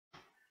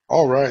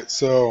Alright,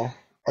 so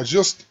I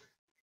just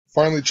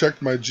finally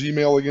checked my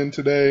Gmail again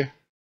today.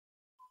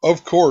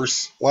 Of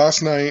course,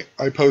 last night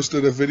I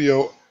posted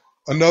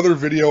another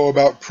video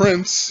about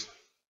Prince,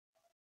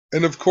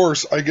 and of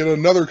course I get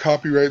another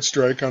copyright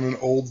strike on an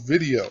old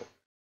video.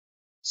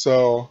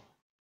 So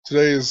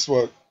today is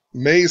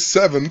May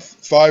 7th,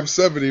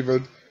 5/7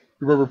 even.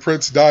 Remember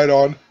Prince died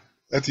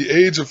at the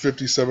age of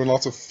 57,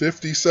 lots of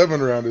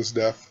 57 around his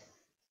death.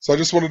 So I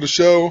just wanted to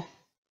show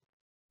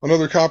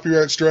another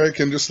copyright strike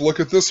and just look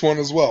at this one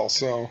as well.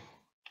 So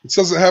it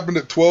says it happened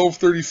at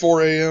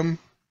 12:34 a.m.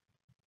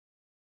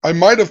 I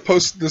might have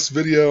posted this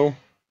video.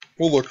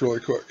 We'll look really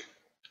quick.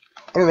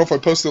 I don't know if I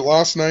posted it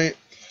last night.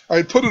 I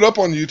had put it up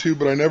on YouTube,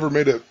 but I never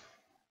made it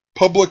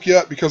public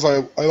yet because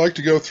I like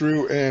to go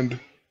through and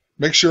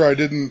make sure I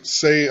didn't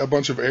say a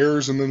bunch of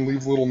errors and then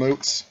leave little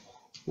notes.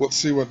 Let's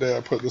see what day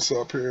I put this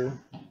up here.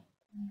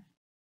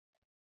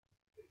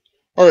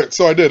 Alright,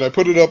 so I did. I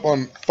put it up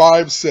on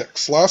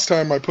 5/6. Last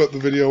time I put the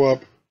video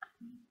up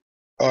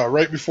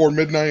right before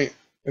midnight,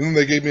 and then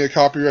they gave me a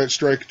copyright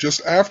strike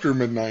just after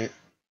midnight.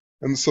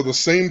 And so the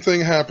same thing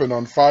happened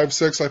on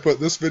 5/6. I put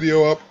this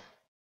video up,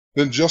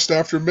 then just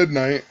after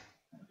midnight,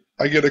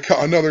 I get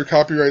another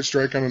copyright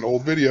strike on an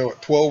old video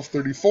at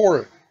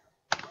 12:34.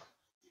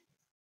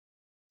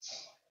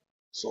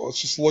 So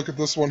let's just look at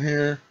this one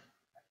here.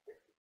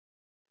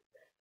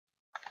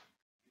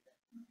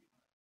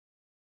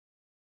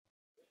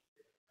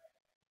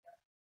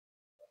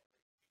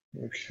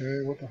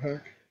 Okay, what the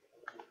heck?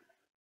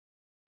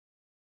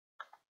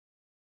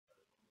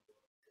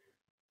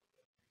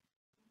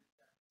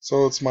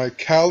 So it's my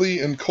Cali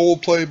and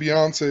Coldplay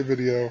Beyonce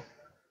video.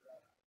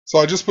 So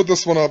I just put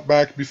this one up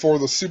back before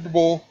the Super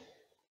Bowl.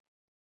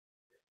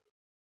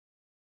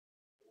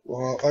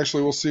 Well,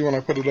 actually, we'll see when I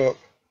put it up.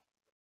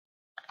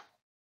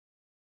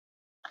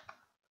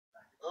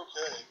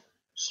 Okay,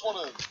 just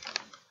want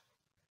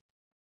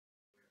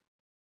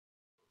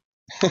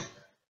to...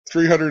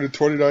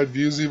 329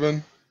 views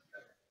even.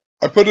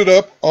 I put it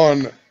up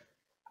on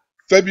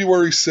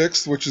February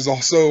 6th, which is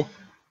also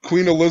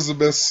Queen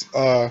Elizabeth's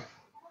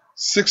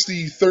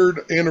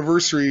 63rd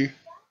anniversary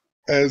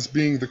as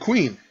being the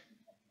Queen.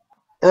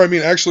 Or I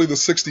mean, actually the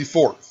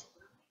 64th.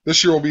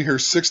 This year will be her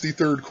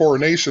 63rd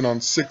coronation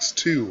on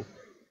 6/2.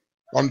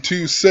 On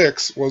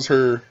 2/6 was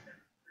her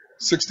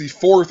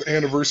 64th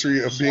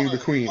anniversary of being the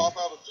Queen. Pop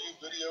out a few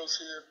videos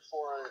here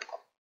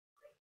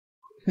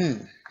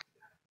before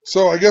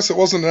So I guess it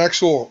wasn't an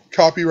actual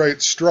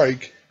copyright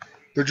strike.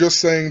 They're just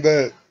saying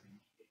that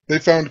they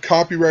found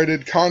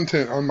copyrighted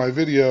content on my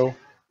video,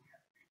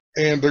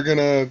 and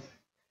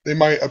they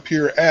might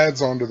appear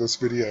ads onto this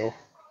video.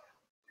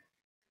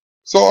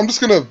 So I'm just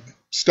gonna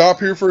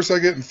stop here for a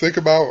second and think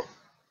about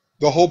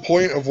the whole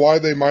point of why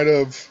they might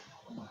have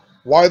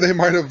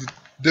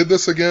did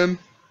this again.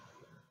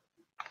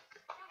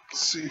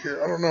 Let's see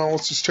here. I don't know.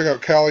 Let's just check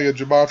out Kalia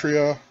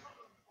Gematria.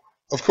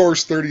 Of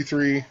course,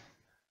 33.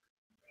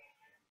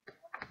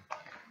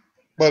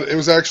 But it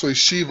was actually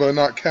Shiva,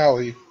 not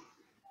Kali.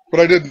 But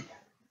I didn't.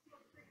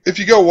 If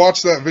you go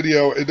watch that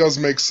video, it does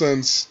make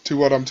sense to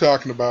what I'm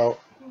talking about.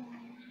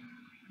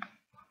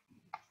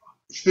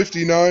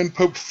 59,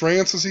 Pope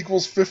Francis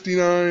equals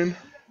 59.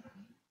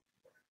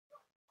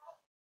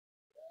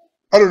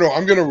 I don't know.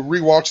 I'm going to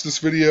rewatch this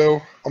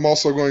video. I'm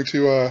also going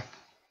to, I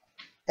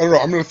don't know.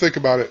 I'm going to think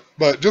about it.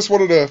 But just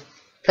wanted to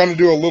kind of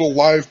do a little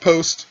live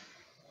post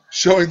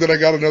showing that I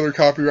got another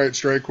copyright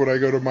strike when I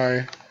go to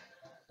my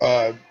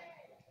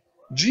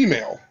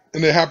Gmail.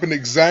 And it happened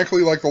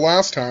exactly like the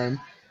last time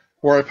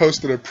where I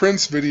posted a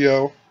Prince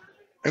video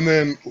and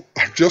then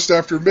just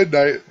after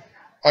midnight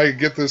I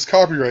get this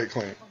copyright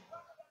claim.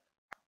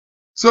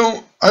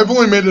 So I've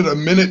only made it a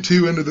minute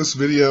 2 into this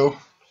video,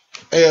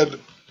 and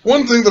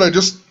one thing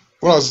that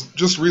when I was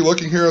just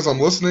re-looking here as I'm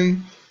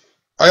listening,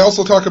 I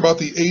also talk about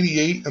the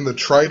 88 and the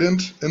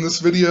trident in this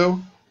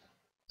video.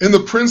 In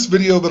the Prince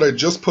video that I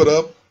just put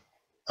up,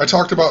 I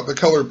talked about the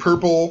color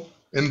purple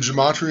and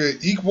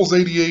Gematria equals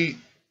 88.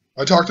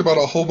 I talked about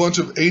a whole bunch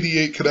of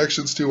 88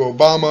 connections to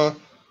Obama,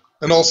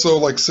 and also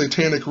like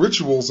satanic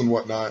rituals and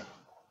whatnot.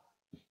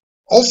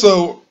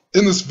 Also,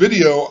 in this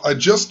video, I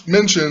just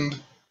mentioned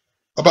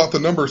about the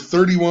number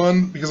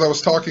 31, because I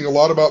was talking a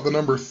lot about the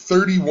number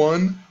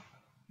 31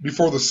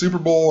 before the Super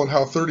Bowl and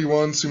how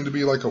 31 seemed to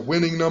be like a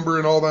winning number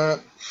and all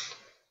that.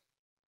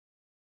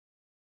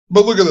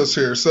 But look at this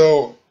here.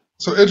 So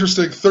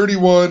interesting,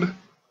 31.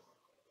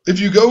 If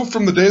you go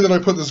from the day that I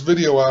put this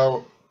video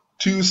out,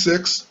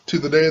 2/6, to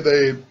the day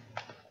they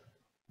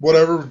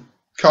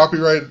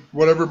copyright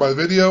whatever by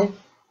video,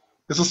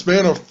 it's a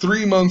span of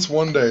 3 months,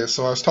 1 day.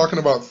 So I was talking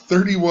about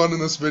 31 in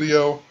this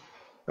video,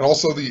 and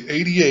also the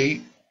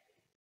 88.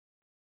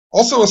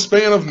 Also a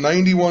span of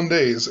 91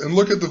 days. And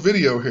look at the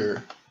video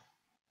here.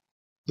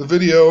 The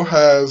video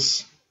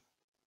has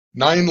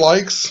 9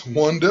 likes,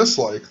 1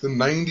 dislike. The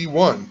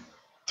 91.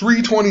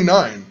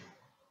 329.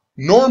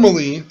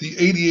 Normally the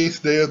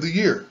 88th day of the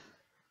year.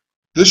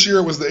 This year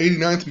it was the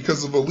 89th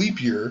because of a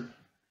leap year.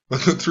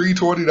 But the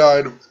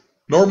 329,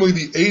 normally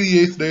the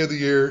 88th day of the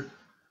year,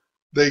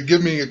 they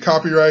give me a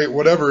copyright,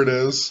 whatever it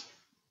is,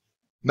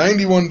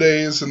 91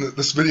 days, and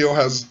this video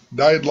has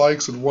 9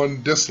 likes and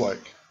 1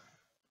 dislike.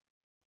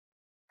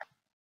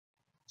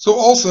 So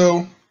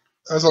also,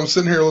 as I'm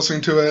sitting here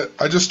listening to it,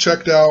 I just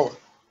checked out,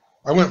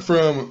 I went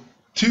from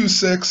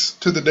 2/6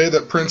 to the day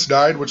that Prince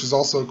died, which is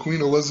also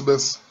Queen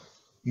Elizabeth's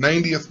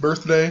 90th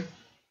birthday.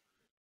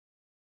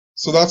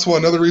 So that's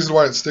another reason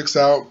why it sticks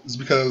out, is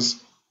because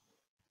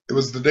it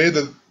was the day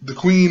that the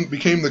Queen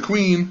became the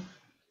Queen,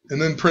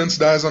 and then Prince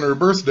dies on her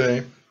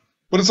birthday.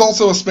 But it's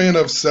also a span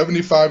of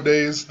 75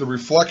 days, the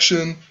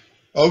reflection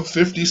of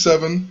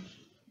 57,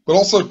 but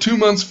also 2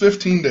 months,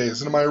 15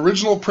 days. And in my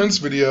original Prince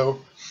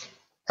video,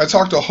 I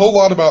talked a whole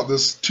lot about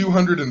this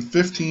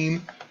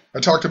 215. I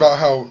talked about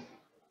how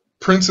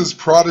Prince's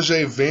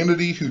protege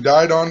Vanity, who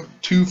died on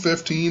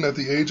 2/15 at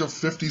the age of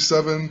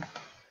 57.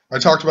 I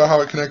talked about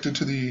how it connected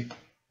to the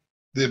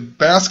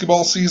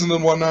basketball season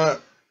and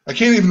whatnot. I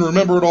can't even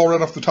remember it all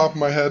right off the top of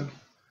my head,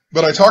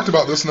 but I talked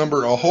about this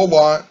number a whole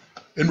lot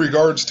in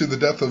regards to the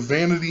death of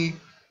Vanity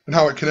and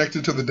how it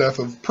connected to the death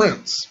of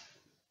Prince.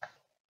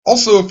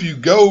 Also, if you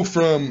go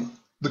from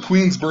the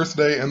Queen's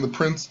birthday and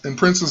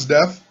Prince's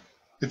death,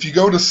 if you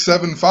go to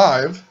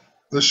 7/5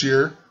 this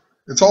year,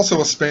 it's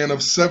also a span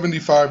of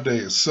 75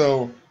 days.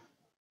 So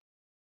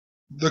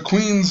the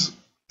Queen's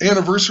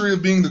anniversary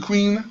of being the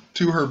Queen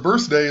to her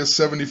birthday is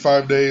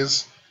 75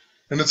 days,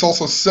 and it's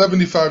also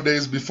 75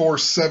 days before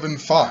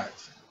 7/5.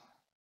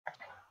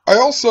 I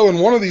also, in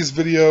one of these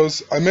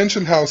videos, I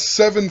mentioned how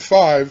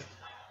 7/5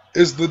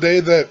 is the day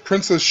that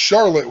Princess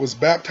Charlotte was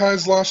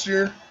baptized last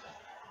year,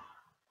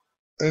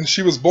 and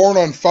she was born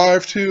on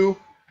 5/2.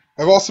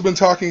 I've also been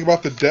talking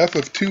about the death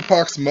of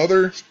Tupac's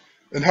mother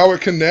and how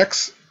it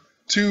connects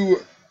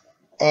to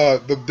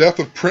the death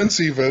of Prince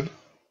even.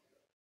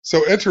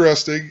 So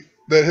interesting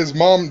that his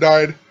mom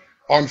died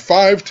on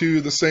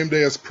 5/2, the same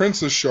day as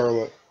Princess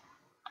Charlotte.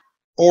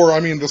 Or, I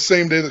mean, the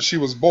same day that she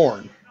was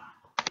born.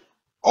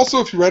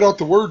 Also, if you write out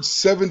the word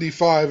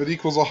 75, it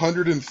equals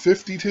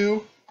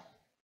 152.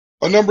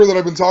 A number that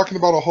I've been talking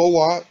about a whole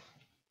lot.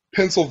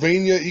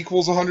 Pennsylvania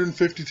equals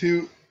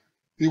 152.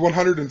 The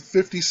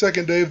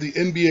 152nd day of the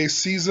NBA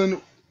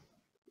season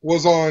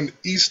was on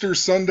Easter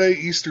Sunday.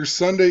 Easter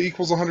Sunday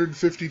equals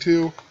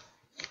 152.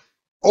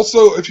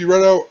 Also, if you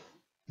write out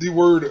the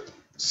word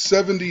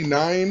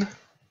 79,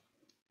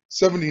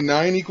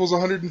 79 equals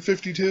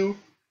 152.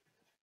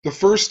 The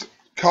first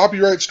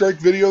copyright strike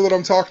video that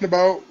I'm talking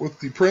about with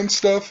the Prince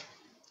stuff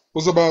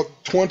was about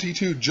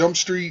 22 Jump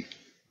Street.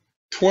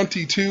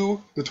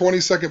 22, the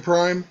 22nd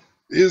prime,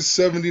 is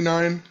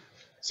 79.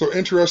 So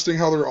interesting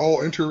how they're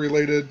all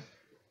interrelated.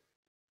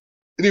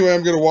 Anyway,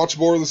 I'm going to watch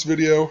more of this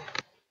video.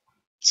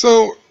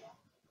 So,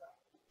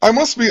 I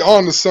must be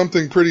on to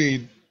something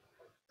pretty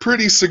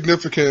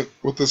significant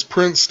with this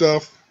Prince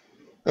stuff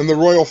and the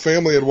royal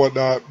family and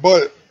whatnot,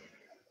 but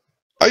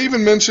I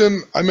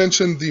mentioned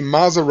the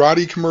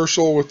Maserati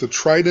commercial with the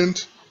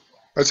Trident.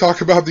 I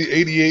talk about the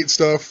 88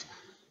 stuff.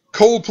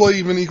 Coldplay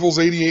even equals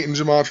 88 in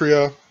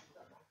Gematria.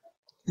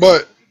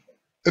 And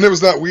it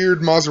was that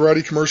weird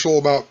Maserati commercial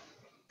about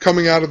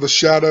coming out of the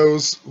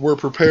shadows, we're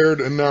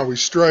prepared, and now we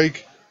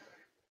strike.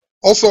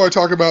 Also, I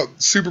talk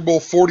about Super Bowl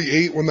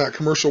 48 when that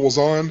commercial was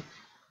on.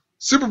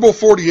 Super Bowl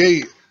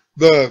 48,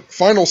 the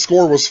final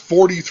score was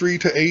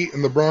 43-8,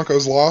 and the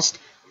Broncos lost.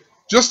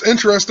 Just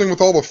interesting with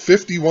all the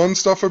 51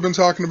 stuff I've been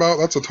talking about.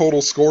 That's a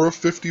total score of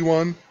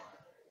 51.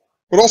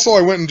 But also,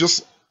 I went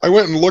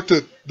and looked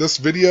at this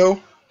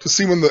video to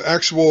see when the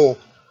actual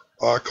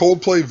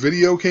Coldplay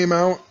video came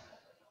out.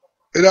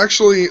 It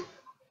actually,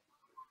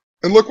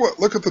 and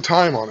look at the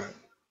time on it.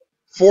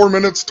 4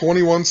 minutes,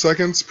 21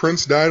 seconds.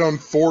 Prince died on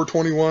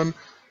 4/21.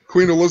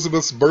 Queen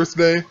Elizabeth's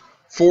birthday,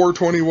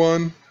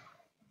 4/21.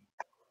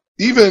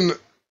 Even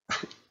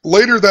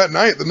later that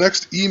night, the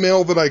next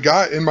email that I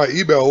got in my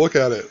email, look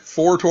at it,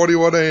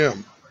 4:21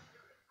 a.m.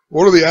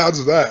 What are the odds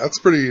of that?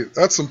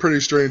 That's some pretty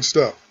strange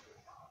stuff.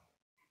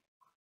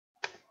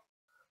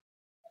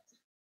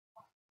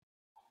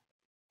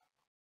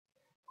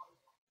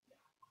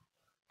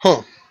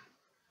 Huh.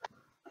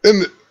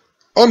 And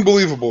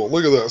unbelievable.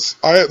 Look at this.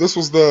 This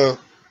was the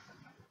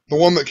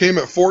one that came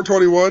at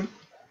 4:21.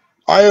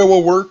 Iowa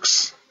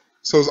Works.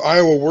 So it's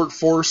Iowa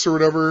Workforce or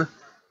whatever.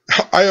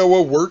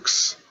 Iowa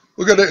Works.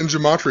 Look at it in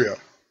Gematria.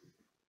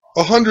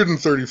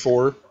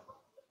 134.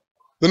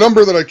 The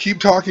number that I keep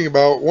talking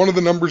about, one of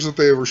the numbers that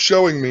they were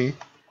showing me,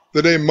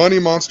 the day Money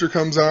Monster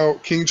comes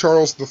out, King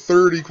Charles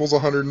III equals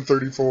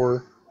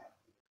 134.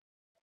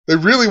 They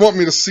really want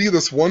me to see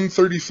this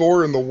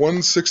 134 and the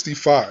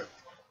 165.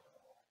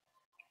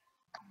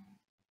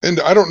 And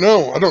I don't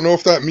know. I don't know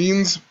if that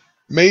means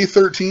May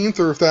 13th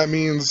or if that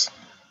means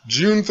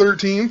June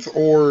 13th,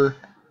 or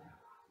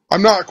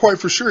I'm not quite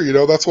for sure, you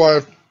know. That's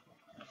why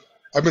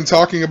I've been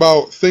talking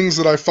about things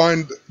that I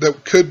find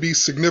that could be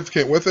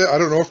significant with it. I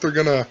don't know if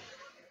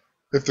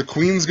if the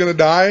Queen's gonna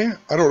die.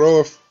 I don't know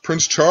if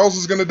Prince Charles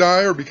is gonna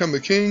die or become the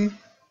king.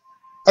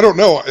 I don't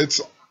know.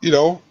 It's, you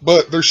know,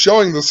 but they're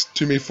showing this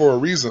to me for a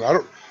reason.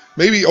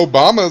 Maybe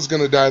Obama is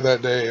gonna die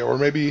that day, or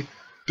maybe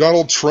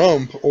Donald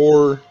Trump,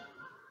 or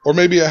Or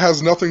maybe it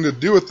has nothing to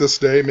do with this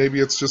day. Maybe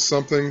it's just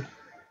something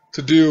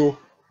to do.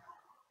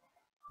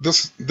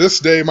 This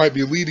day might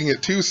be leading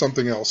it to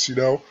something else, you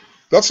know?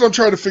 That's what I'm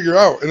trying to figure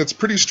out. And it's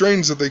pretty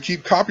strange that they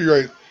keep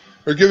copyright,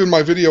 or giving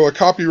my video a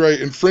copyright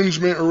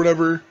infringement or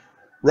whatever,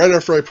 right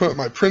after I put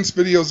my Prince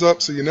videos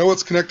up, so you know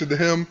it's connected to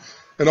him,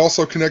 and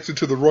also connected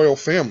to the royal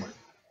family.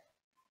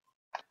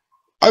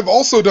 I've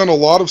also done a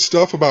lot of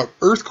stuff about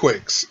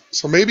earthquakes,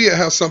 so maybe it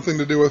has something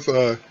to do with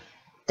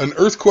an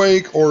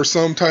earthquake or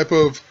some type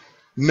of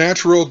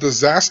natural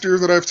disaster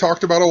that I've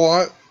talked about a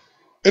lot.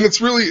 And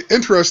it's really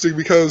interesting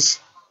because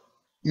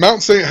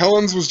Mount St.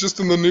 Helens was just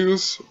in the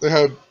news.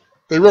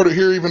 They wrote it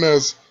here even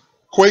as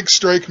Quake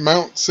Strike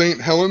Mount St.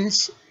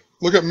 Helens.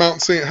 Look at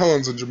Mount St.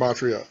 Helens in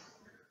Gematria.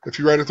 If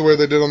you write it the way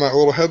they did on that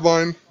little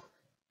headline,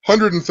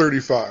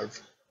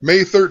 135.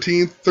 May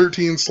 13th,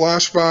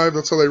 13/5,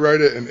 that's how they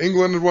write it in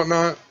England and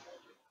whatnot.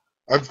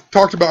 I've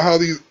talked about how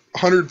these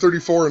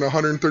 134 and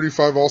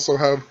 135 also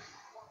have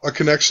a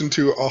connection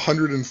to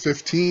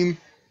 115.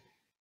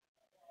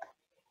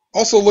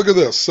 Also, look at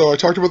this. So I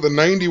talked about the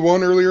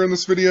 91 earlier in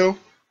this video.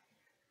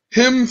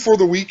 Hymn for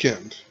the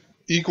Weekend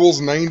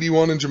equals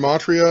 91 in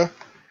Gematria.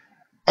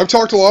 I've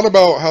talked a lot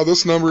about how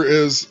this number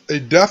is a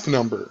death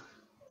number.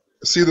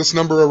 I see this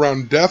number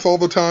around death all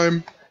the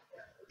time.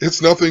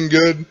 It's nothing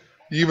good.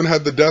 You even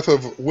had the death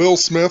of Will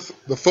Smith,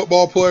 the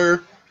football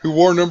player, who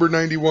wore number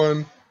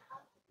 91.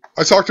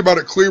 I talked about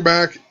it clear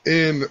back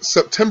in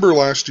September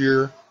last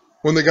year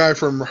when the guy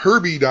from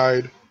Herbie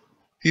died.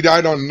 He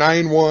died on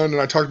 9/1,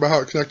 and I talked about how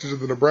it connected to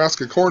the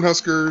Nebraska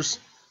Cornhuskers.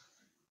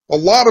 A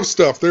lot of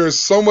stuff. There is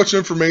so much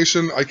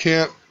information. I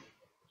can't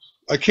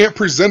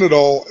present it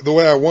all the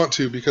way I want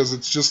to because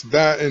it's just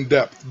that in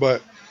depth.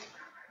 But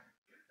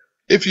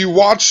if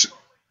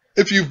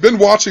you've been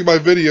watching my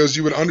videos,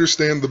 you would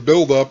understand the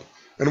build-up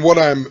and what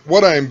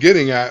I am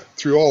getting at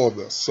through all of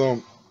this.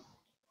 So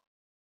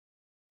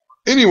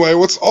anyway,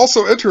 what's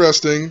also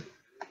interesting,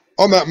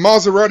 on that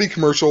Maserati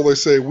commercial, they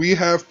say, "We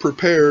have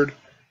prepared,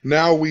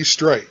 now we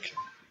strike."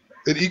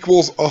 It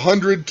equals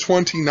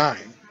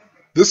 129.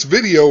 This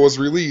video was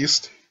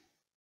released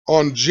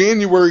on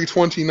January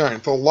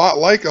 29th, a lot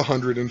like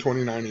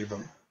 129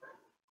 even.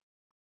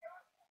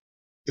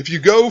 If you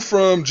go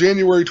from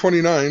January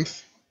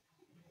 29th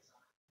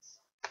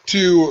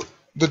to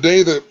the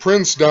day that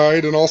Prince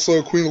died and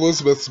also Queen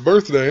Elizabeth's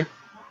birthday,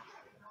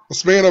 a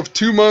span of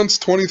 2 months,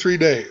 23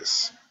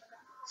 days.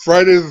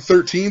 Friday the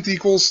 13th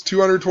equals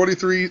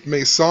 223,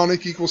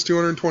 Masonic equals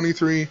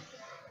 223,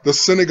 the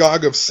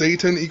Synagogue of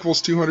Satan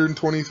equals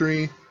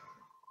 223.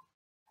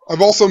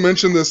 I've also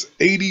mentioned this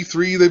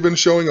 83 they've been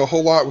showing a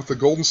whole lot with the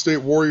Golden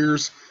State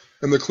Warriors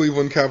and the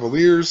Cleveland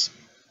Cavaliers.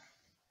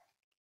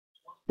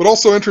 But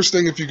also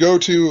interesting, if you go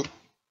to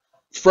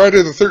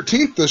Friday the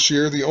 13th this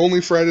year, the only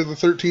Friday the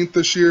 13th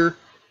this year,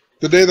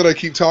 the day that I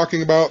keep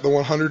talking about, the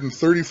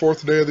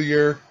 134th day of the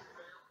year,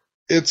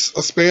 it's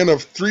a span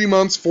of 3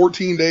 months,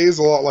 14 days,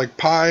 a lot like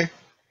Pi.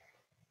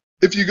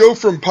 If you go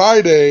from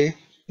Pi Day,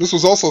 this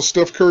was also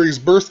Steph Curry's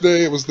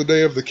birthday, it was the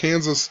day of the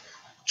Kansas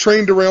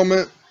train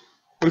derailment.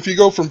 But if you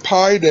go from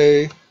Pi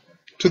Day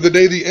to the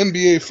day the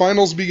NBA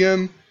Finals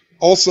begin,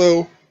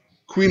 also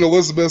Queen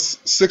Elizabeth's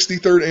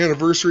 63rd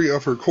anniversary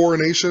of her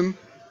coronation,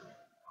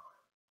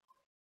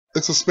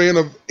 it's a span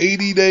of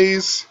 80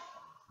 days,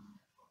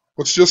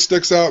 which just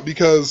sticks out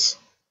because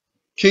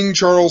King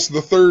Charles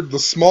III, the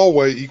small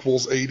way,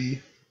 equals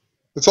 80.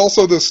 It's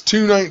also this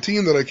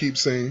 219 that I keep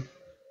saying.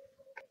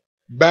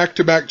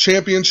 Back-to-back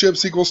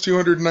championships equals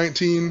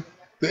 219.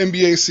 The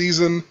NBA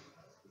season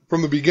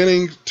from the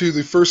beginning to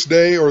the first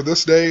day, or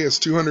this day, is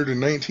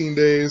 219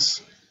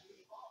 days.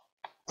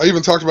 I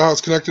even talked about how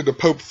it's connected to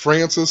Pope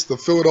Francis. The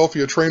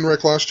Philadelphia train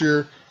wreck last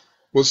year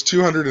was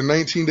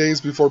 219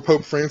 days before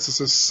Pope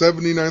Francis's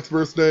 79th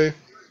birthday.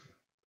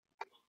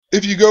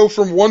 If you go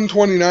from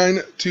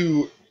 129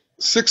 to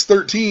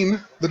 613,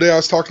 the day I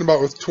was talking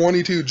about with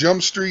 22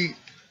 Jump Street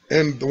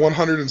and the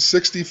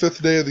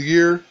 165th day of the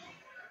year,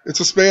 it's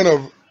a span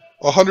of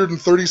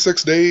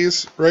 136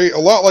 days, right? A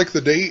lot like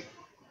the date.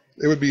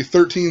 It would be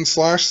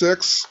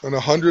 13/6 and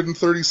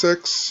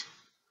 136.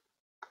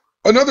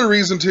 Another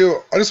reason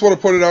too, I just want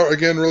to put it out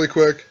again really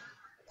quick.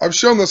 I've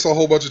shown this a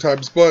whole bunch of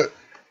times, but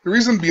the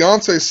reason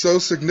Beyonce is so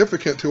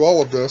significant to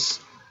all of this,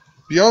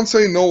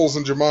 Beyonce Knowles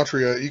in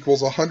Gematria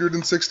equals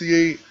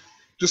 168,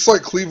 just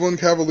like Cleveland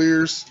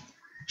Cavaliers,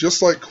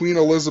 just like Queen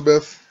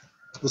Elizabeth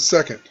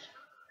II.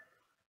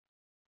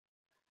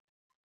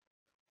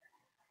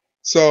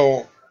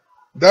 So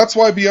that's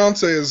why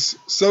Beyonce is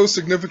so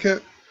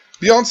significant.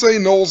 Beyonce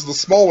Knowles the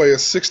small way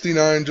is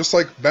 69, just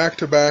like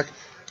back-to-back,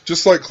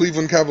 just like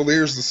Cleveland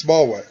Cavaliers the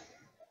small way.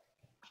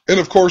 And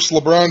of course,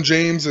 LeBron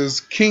James is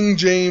King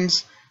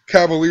James.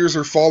 Cavaliers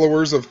are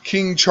followers of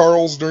King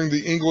Charles during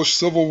the English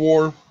Civil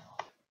War.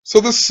 So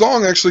this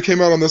song actually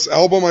came out on this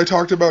album I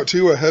talked about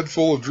too, A Head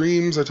Full of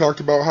Dreams. I talked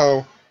about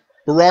how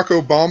Barack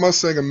Obama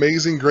sang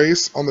Amazing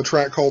Grace on the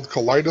track called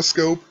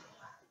Kaleidoscope.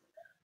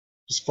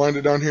 Just find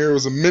it down here. It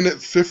was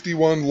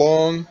 1:51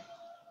 long.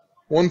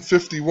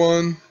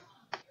 151.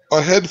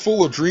 A Head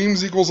Full of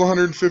Dreams equals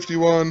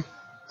 151.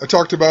 I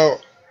talked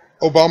about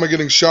Obama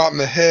getting shot in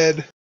the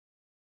head.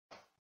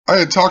 I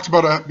had talked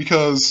about it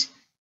because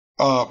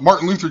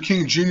Martin Luther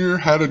King Jr.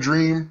 had a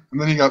dream,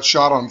 and then he got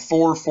shot on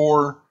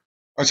 4/4.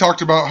 I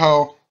talked about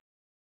how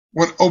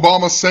when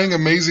Obama sang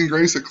Amazing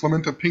Grace at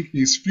Clementa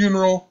Pinckney's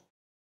funeral,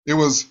 it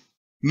was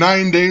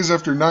 9 days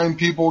after 9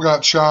 people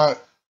got shot.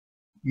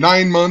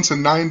 9 months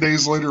and 9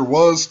 days later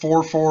was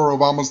 4/4.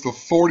 Obama's the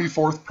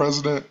 44th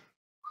president.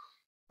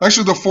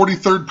 Actually, the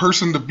 43rd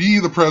person to be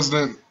the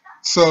president.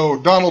 So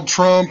Donald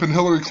Trump and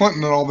Hillary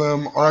Clinton and all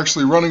them are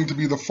actually running to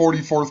be the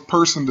 44th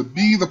person to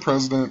be the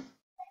president.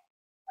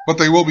 But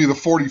they will be the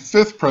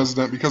 45th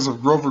president because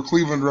of Grover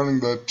Cleveland running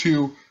the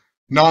 2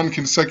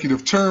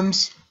 non-consecutive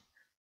terms.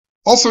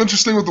 Also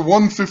interesting with the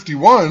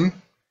 151,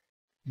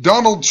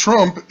 Donald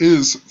Trump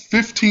is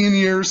 15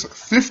 years,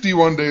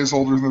 51 days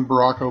older than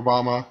Barack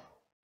Obama.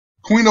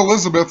 Queen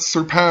Elizabeth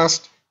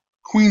surpassed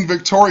Queen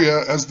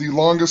Victoria as the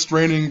longest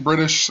reigning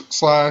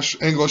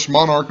British/English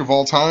monarch of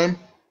all time.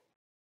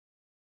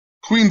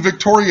 Queen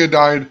Victoria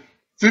died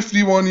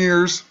 51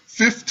 years,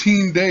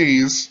 15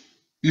 days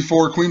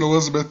before Queen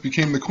Elizabeth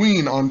became the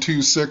Queen on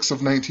 2/6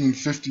 of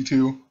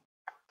 1952.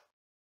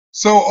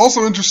 So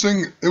also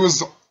interesting, it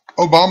was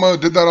Obama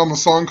did that on the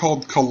song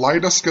called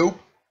Kaleidoscope.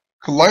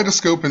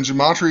 Kaleidoscope in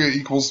gematria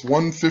equals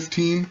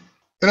 115.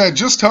 And I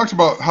just talked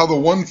about how the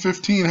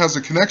 115 has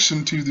a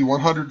connection to the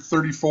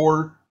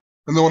 134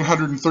 and the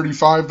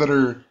 135 that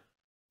are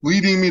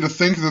leading me to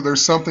think that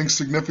there's something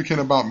significant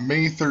about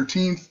May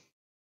 13th.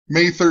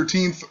 May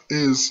 13th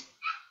is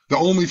the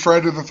only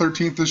Friday the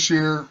 13th this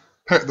year.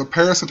 The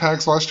Paris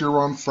attacks last year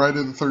were on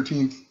Friday the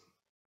 13th.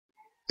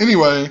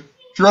 Anyway,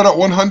 if you write out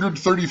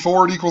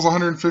 134, it equals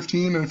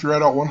 115, and if you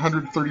write out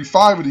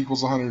 135, it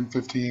equals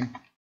 115.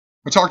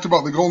 I talked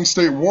about the Golden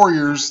State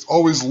Warriors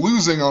always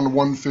losing on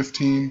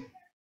 115.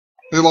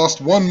 They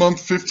lost 1 month,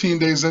 15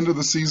 days into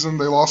the season.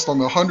 They lost on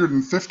the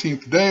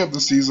 115th day of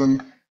the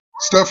season.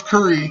 Steph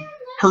Curry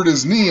hurt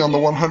his knee on the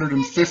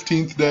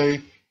 115th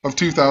day of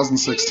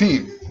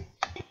 2016.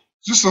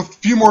 Just a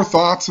few more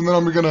thoughts, and then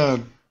I'm going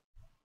to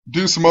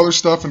do some other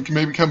stuff and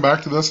maybe come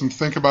back to this and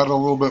think about it a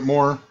little bit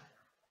more.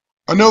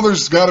 I know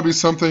there's got to be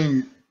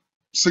something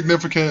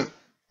significant.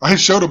 I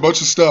showed a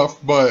bunch of stuff,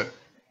 but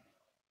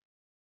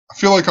I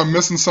feel like I'm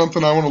missing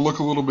something. I want to look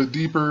a little bit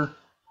deeper.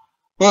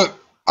 But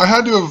I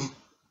had to have,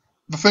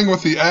 the thing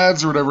with the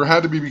ads or whatever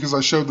had to be because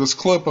I showed this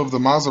clip of the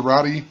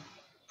Maserati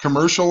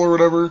commercial or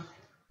whatever.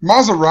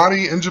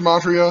 Maserati in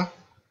gematria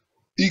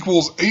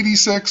equals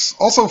 86,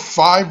 also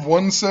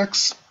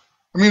 516.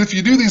 I mean, if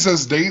you do these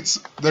as dates,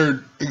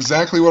 they're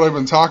exactly what I've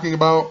been talking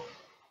about.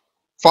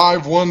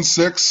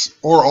 516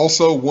 or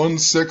also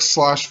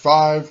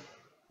 16/5.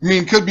 I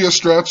mean, could be a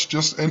stretch,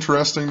 just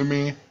interesting to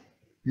me.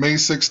 May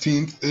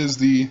 16th is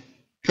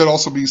could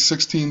also be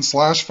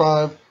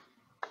 16/5.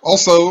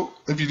 Also,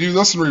 if you do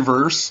this in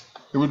reverse,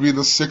 it would be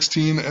the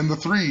 16 and the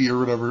 3 or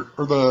whatever,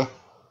 or the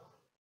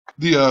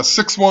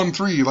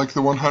 613, like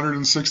the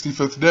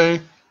 165th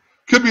day.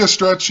 Could be a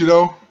stretch, you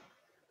know.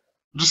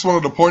 Just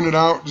wanted to point it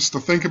out, just to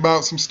think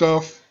about some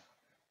stuff.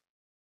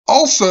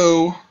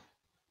 Also,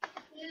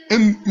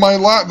 in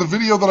the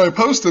video that I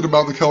posted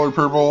about the color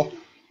purple,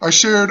 I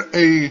shared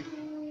a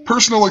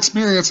personal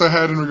experience I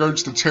had in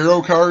regards to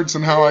tarot cards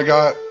and how I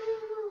got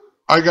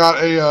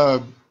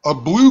a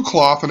blue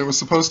cloth and it was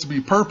supposed to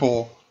be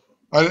purple.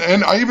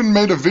 And I even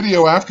made a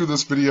video after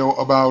this video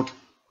about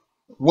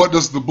what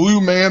does the blue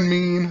man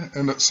mean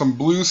and some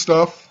blue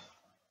stuff.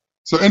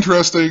 So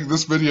interesting,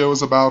 this video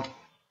is about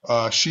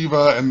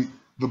Shiva and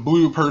the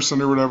blue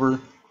person or whatever.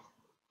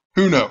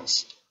 Who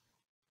knows?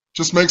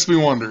 Just makes me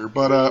wonder.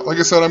 But like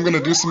I said, I'm going to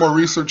do some more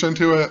research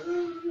into it.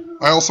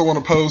 I also want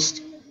to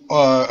post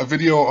a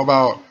video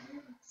about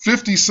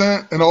 50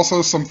 Cent and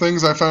also some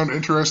things I found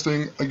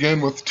interesting,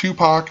 again, with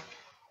Tupac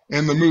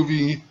and the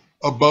movie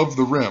Above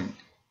the Rim.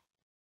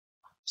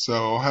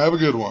 So, have a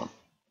good one.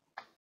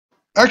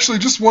 Actually,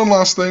 just one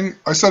last thing.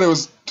 I said it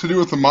was to do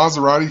with the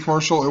Maserati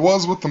commercial. It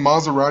was with the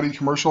Maserati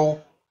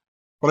commercial,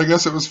 but I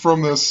guess it was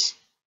from this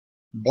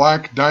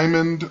Black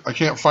Diamond. I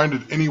can't find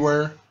it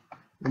anywhere.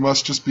 It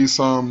must just be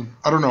some,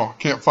 I don't know,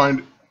 can't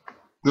find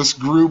this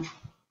group,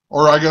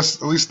 or I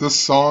guess at least this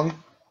song.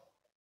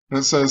 And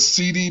it says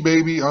CD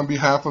Baby on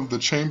behalf of the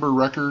Chamber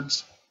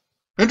Records.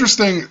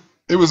 Interesting,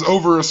 it was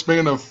over a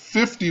span of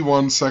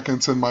 51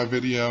 seconds in my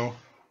video.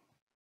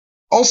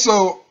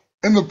 Also,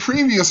 in the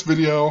previous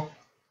video,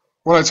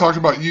 when I talked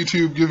about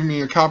YouTube giving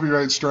me a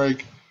copyright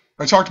strike,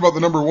 I talked about the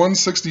number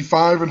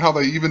 165 and how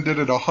they even did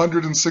it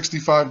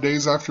 165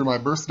 days after my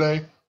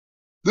birthday.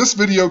 This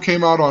video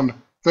came out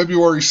on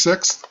February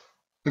 6th.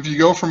 If you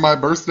go from my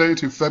birthday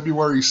to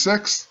February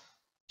 6th,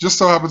 just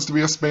so happens to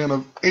be a span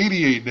of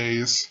 88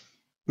 days.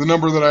 The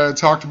number that I had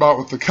talked about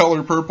with the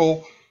color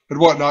purple and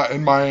whatnot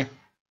in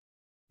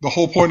the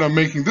whole point I'm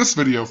making this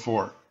video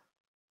for.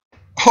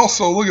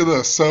 Also, look at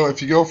this. So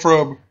if you go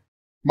from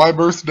my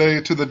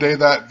birthday to the day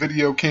that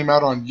video came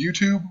out on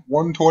YouTube,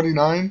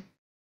 129,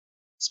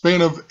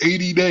 span of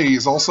 80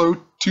 days. Also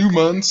 2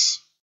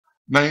 months,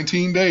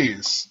 19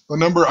 days. The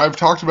number I've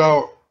talked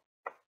about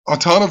a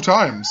ton of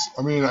times.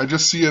 I mean, I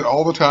just see it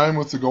all the time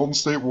with the Golden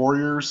State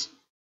Warriors.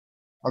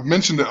 I've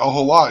mentioned it a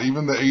whole lot,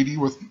 even the 80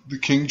 with the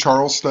King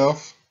Charles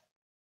stuff.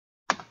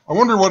 I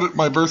wonder what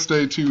my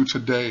birthday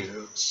today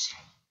is.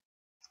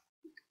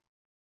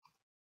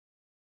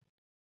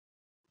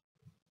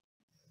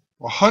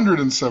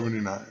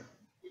 179.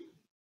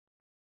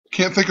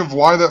 Can't think of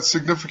why that's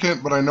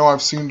significant, but I know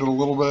I've seen it a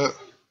little bit.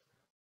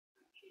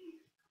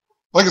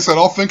 Like I said,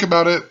 I'll think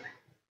about it,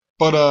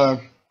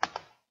 but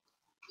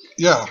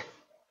yeah,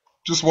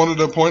 just wanted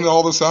to point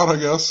all this out, I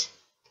guess.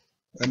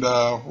 And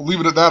we'll leave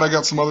it at that. I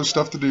got some other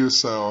stuff to do,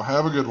 so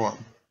have a good one.